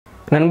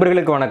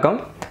நண்பர்களுக்கு வணக்கம்.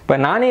 இப்போ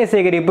நாணய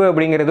சேகரிப்பு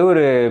அப்படிங்கிறது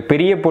ஒரு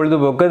பெரிய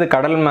பொழுதுபோக்கு. அது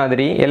கடல்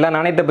மாதிரி. எல்லா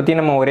நாணயத்தை பற்றி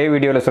நம்ம ஒரே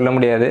வீடியோவில் சொல்ல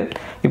முடியாது.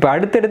 இப்போ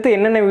அடுத்தடுத்து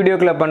என்னென்ன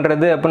வீடியோக்களை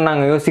பண்ணுறது அப்படின்னு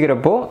நாங்கள்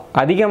யோசிக்கிறப்போ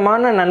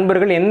அதிகமான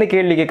நண்பர்கள் எந்த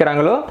கேள்வி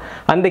கேட்குறாங்களோ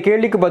அந்த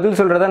கேள்விக்கு பதில்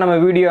சொல்கிறதா நம்ம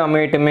வீடியோ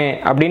அமையட்டுமே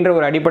அப்படின்ற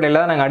ஒரு அடிப்படையில்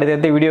தான் நாங்கள்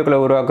அடுத்தடுத்து வீடியோக்களை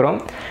உருவாக்குறோம்.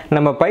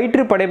 நம்ம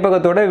பயிற்று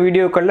படைப்பகத்தோட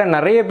வீடியோக்களில்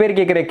நிறைய பேர்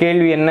கேட்குற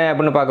கேள்வி என்ன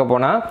அப்படின்னு பார்க்க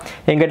போனால்,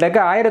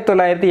 எங்கிட்ட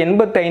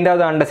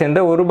 1985 ஆண்டை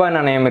சேர்ந்த ₹1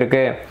 நாணயம்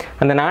இருக்குது.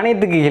 அந்த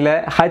நாணயத்துக்கு கீழே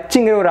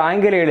ஹச்சுங்கிற ஒரு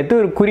ஆங்கில எழுத்து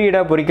ஒரு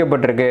குறியீடாக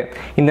பொறிக்கப்பட்டிருக்கு.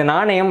 இந்த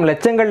நாணயம்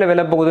லட்சங்களில்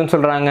விலை போகுதுன்னு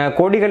சொல்கிறாங்க,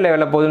 கோடிகளில்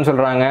விலை போகுதுன்னு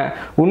சொல்கிறாங்க.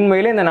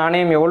 உண்மையில் இந்த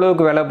நாணயம்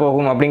எவ்வளவுக்கு விலை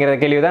போகும் அப்படிங்கிற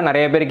கேள்வி தான்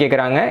நிறைய பேர்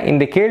கேட்குறாங்க.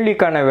 இந்த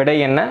கேள்விக்கான விடை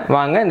என்ன,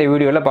 வாங்க இந்த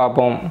வீடியோவில்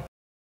பார்ப்போம்.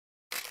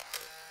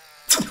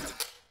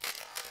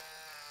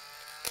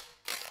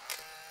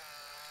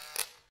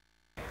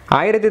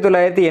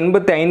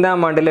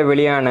 ஆண்டில்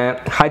வெளியான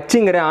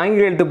ஹச்சுங்கிற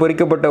ஆங்கில எழுத்து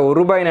பொறிக்கப்பட்ட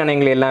 ₹1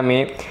 நாணயங்கள் எல்லாமே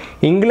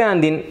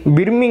இங்கிலாந்தின்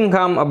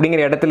பிர்மிங்ஹாம்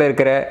அப்படிங்கிற இடத்துல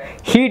இருக்கிற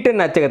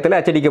ஹீட்டன் அச்சகத்தில்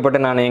அச்சடிக்கப்பட்ட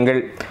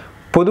நாணயங்கள்.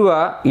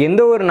 பொதுவாக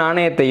எந்த ஒரு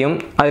நாணயத்தையும்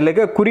அதில்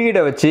இருக்க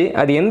குறியீடை வச்சு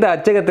அது எந்த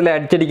அச்சகத்தில்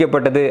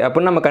அச்சடிக்கப்பட்டது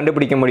அப்படின்னு நம்ம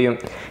கண்டுபிடிக்க முடியும்.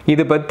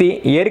 இது பற்றி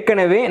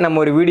ஏற்கனவே நம்ம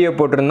ஒரு வீடியோ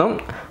போட்டிருந்தோம்.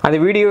 அந்த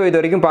வீடியோ இது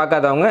வரைக்கும்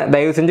பார்க்காதவங்க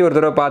தயவு செஞ்சு ஒரு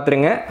தடவை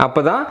பார்த்துருங்க.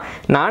 அப்போ தான்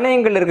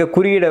நாணயங்கள் இருக்க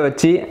குறியீடை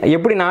வச்சு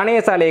எப்படி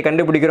நாணய சாலையை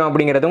கண்டுபிடிக்கிறோம்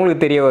அப்படிங்கிறது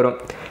உங்களுக்கு தெரிய வரும்.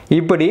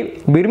 இப்படி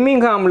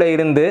பிர்மிங்ஹாமில்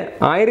இருந்து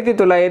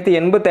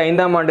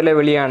 1985 ஆண்டில்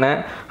வெளியான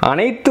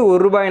அனைத்து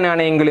 ₹1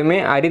 நாணயங்களுமே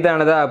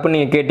அரிதானதா அப்படின்னு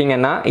நீங்கள்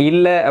கேட்டிங்கன்னா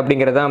இல்லை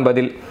அப்படிங்கிறதான்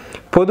பதில்.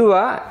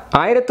 பொதுவாக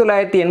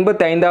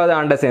 1985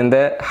 ஆண்டை சேர்ந்த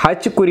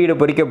ஹச் குறியீடு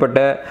பொறிக்கப்பட்ட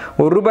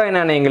 ₹1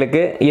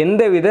 நாணயங்களுக்கு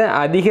எந்தவித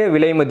அதிக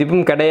விலை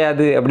மதிப்பும்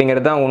கிடையாது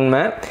அப்படிங்கிறது தான்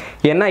உண்மை.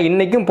 ஏன்னா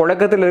இன்றைக்கும்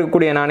புழக்கத்தில்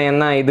இருக்கக்கூடிய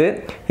நாணயம் தான் இது.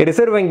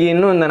 ரிசர்வ் வங்கி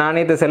இன்னும் இந்த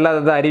நாணயத்தை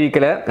செல்லாததை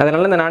அறிவிக்கலை.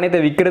 அதனால் இந்த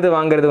நாணயத்தை விற்கிறது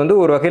வாங்கிறது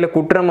ஒரு வகையில்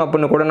குற்றம்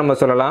அப்படின்னு கூட நம்ம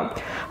சொல்லலாம்.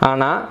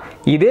 ஆனால்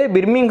இதே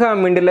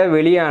பிர்மிங்ஹாம் மிண்டில்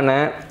வெளியான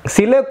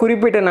சில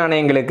குறிப்பிட்ட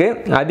நாணயங்களுக்கு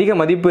அதிக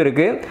மதிப்பு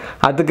இருக்குது.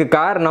 அதுக்கு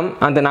காரணம்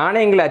அந்த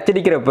நாணயங்களை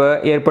அச்சடிக்கிறப்ப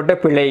ஏற்பட்ட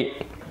பிழை.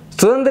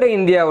 சுதந்திர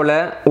இந்தியாவில்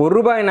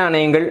 ₹1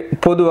 நாணயங்கள்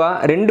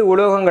பொதுவாக 2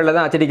 உலோகங்களில்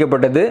தான்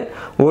அச்சடிக்கப்பட்டது.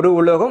 ஒரு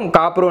உலோகம்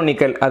காப்பரோ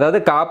நிக்கல், அதாவது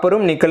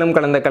காப்பரும் நிக்கலும்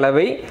கலந்த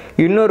கலவை.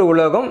 இன்னொரு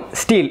உலோகம்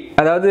ஸ்டீல்,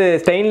 அதாவது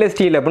ஸ்டெயின்லெஸ்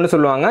ஸ்டீல் அப்படின்னு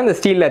சொல்லுவாங்க. அந்த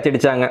ஸ்டீலில்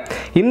அச்சடித்தாங்க.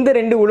 இந்த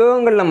 2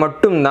 உலோகங்களில்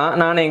மட்டும்தான்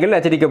நாணயங்கள்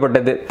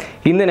அச்சடிக்கப்பட்டது.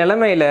 இந்த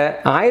நிலைமையில்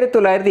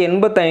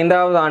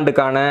 1985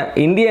 ஆண்டுக்கான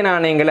இந்திய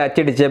நாணயங்களை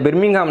அச்சடித்த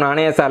பிர்மிங்ஹாம்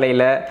நாணய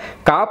சாலையில்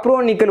காப்பரோ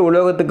நிக்கல்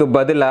உலோகத்துக்கு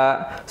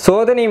பதிலாக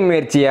சோதனை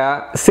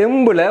முயற்சியாக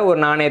செம்பில் ஒரு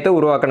நாணயத்தை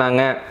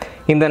உருவாக்குனாங்க.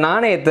 இந்த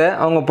நாணயத்தை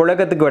அவங்க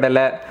புழக்கத்துக்கு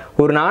விடலை.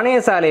 ஒரு நாணய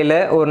சாலையில்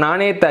ஒரு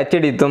நாணயத்தை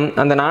அச்சடித்தும்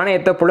அந்த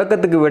நாணயத்தை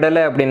புழக்கத்துக்கு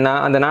விடலை அப்படின்னா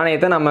அந்த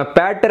நாணயத்தை நம்ம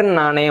பேட்டர்ன்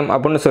நாணயம்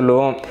அப்படின்னு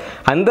சொல்லுவோம்.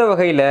 அந்த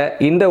வகையில்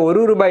இந்த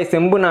 ₹1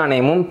 செம்பு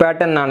நாணயமும்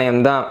பேட்டர்ன்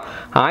நாணயம் தான்.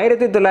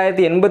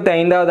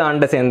 1985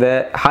 ஆண்டை சேர்ந்த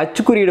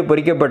ஹச் குறியீடு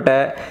பொறிக்கப்பட்ட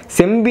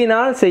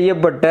செம்பினால்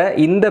செய்யப்பட்ட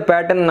இந்த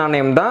பேட்டர்ன்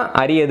நாணயம் தான்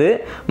அரியது.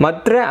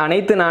 மற்ற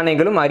அனைத்து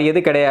நாணயங்களும்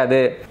அரியது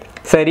கிடையாது.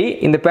 சரி,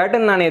 இந்த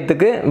பேட்டர்ன்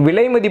நாணயத்துக்கு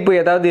விலை மதிப்பு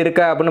ஏதாவது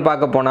இருக்கா அப்படின்னு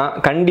பார்க்க போனால்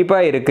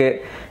கண்டிப்பாக இருக்குது.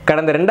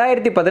 கடந்த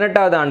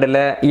 2018 ஆண்டில்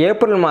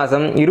ஏப்ரல்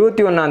மாதம்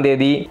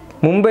 21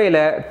 மும்பையில்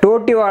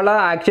டோட்டிவாலா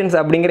ஆக்ஷன்ஸ்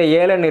அப்படிங்கிற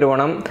ஏல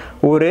நிறுவனம்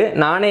ஒரு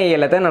நாணய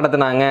ஏலத்தை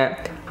நடத்தினாங்க.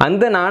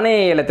 அந்த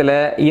நாணய ஏலத்தில்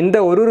இந்த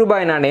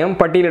 ₹1 நாணயம்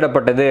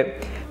பட்டியலிடப்பட்டது.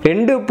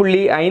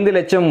 2.5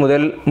 லட்சம்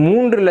முதல்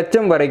 3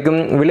 லட்சம்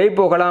வரைக்கும் விலை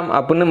போகலாம்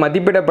அப்படின்னு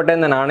மதிப்பிடப்பட்ட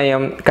இந்த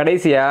நாணயம்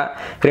கடைசியாக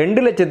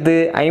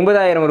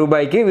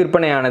 ₹2,50,000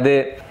 விற்பனையானது.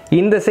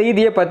 இந்த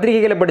செய்தியை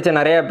பத்திரிகைகளை படித்த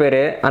நிறையா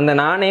பேர் அந்த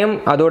நாணயம்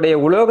அதோடைய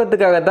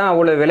உலோகத்துக்காகத்தான்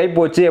அவ்வளோ விலை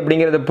போச்சு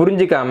அப்படிங்கிறத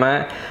புரிஞ்சிக்காம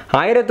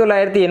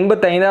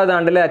 1985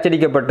 ஆண்டில்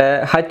அச்சடிக்கப்பட்ட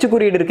ஹச்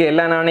குறியீடு இருக்க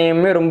எல்லா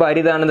நாணயமுமே ரொம்ப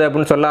அரிதானது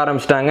அப்படின்னு சொல்ல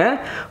ஆரம்பிச்சிட்டாங்க.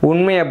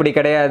 உண்மை அப்படி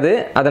கிடையாது.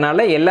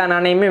 அதனால் எல்லா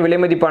நாணயமே விலை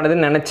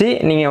மதிப்பானதுன்னு நினச்சி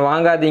நீங்கள்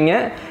வாங்காதீங்க,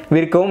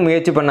 விற்கவும்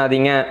முயற்சி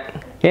பண்ணாதீங்க.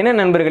 என்ன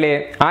நண்பர்களே,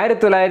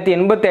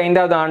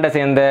 1985 ஆண்டை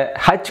சேர்ந்த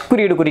ஹச்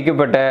குறியீடு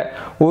குறிக்கப்பட்ட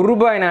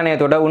 ₹1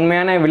 நாணயத்தோட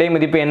உண்மையான விலை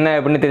மதிப்பு என்ன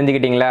அப்படின்னு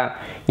தெரிஞ்சுக்கிட்டீங்களா?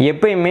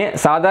 எப்பயுமே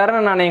சாதாரண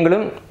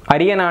நாணயங்களும்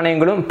அரிய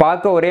நாணயங்களும்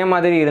பார்க்க ஒரே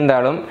மாதிரி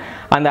இருந்தாலும்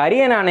அந்த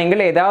அரிய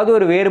நாணயங்கள் ஏதாவது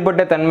ஒரு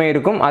வேறுபட்ட தன்மை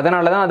இருக்கும்.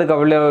 அதனால தான் அதுக்கு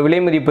அவ்வளோ விலை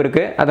மதிப்பு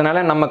இருக்குது. அதனால்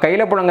நம்ம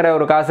கையில் புழங்குற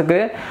ஒரு காசுக்கு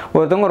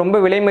ஒருத்தவங்க ரொம்ப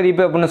விலை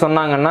மதிப்பு அப்படின்னு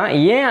சொன்னாங்கன்னா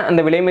ஏன்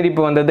அந்த விலை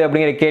மதிப்பு வந்தது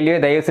அப்படிங்கிற கேள்வியை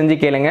தயவு செஞ்சு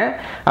கேளுங்க.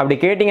 அப்படி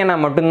கேட்டிங்கன்னா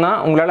மட்டும்தான்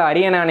உங்களால்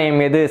அரிய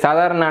நாணயம் எது,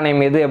 சாதாரண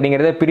நாணயம் எது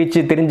அப்படிங்கிறத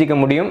பிரித்து தெரிஞ்சிக்க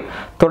முடியும்.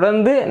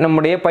 தொடர்ந்து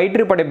நம்முடைய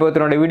பயிற்று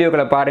படைப்பகத்தினோட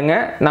வீடியோக்களை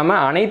பாருங்கள். நம்ம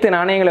அனைத்து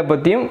நாணயங்களை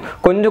பற்றியும்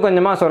கொஞ்சம்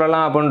கொஞ்சமாக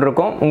சொல்லலாம் அப்படின்னு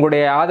இருக்கோம்.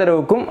 உங்களுடைய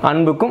ஆதரவுக்கும்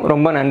அன்புக்கும்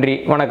ரொம்ப நன்றி.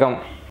 வணக்கம்.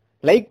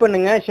 லைக்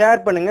பண்ணுங்க,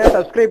 ஷேர் பண்ணுங்க,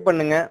 சப்ஸ்கிரைப்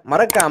பண்ணுங்க.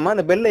 மறக்காம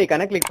அந்த பெல்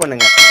ஐகானை கிளிக்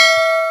பண்ணுங்க.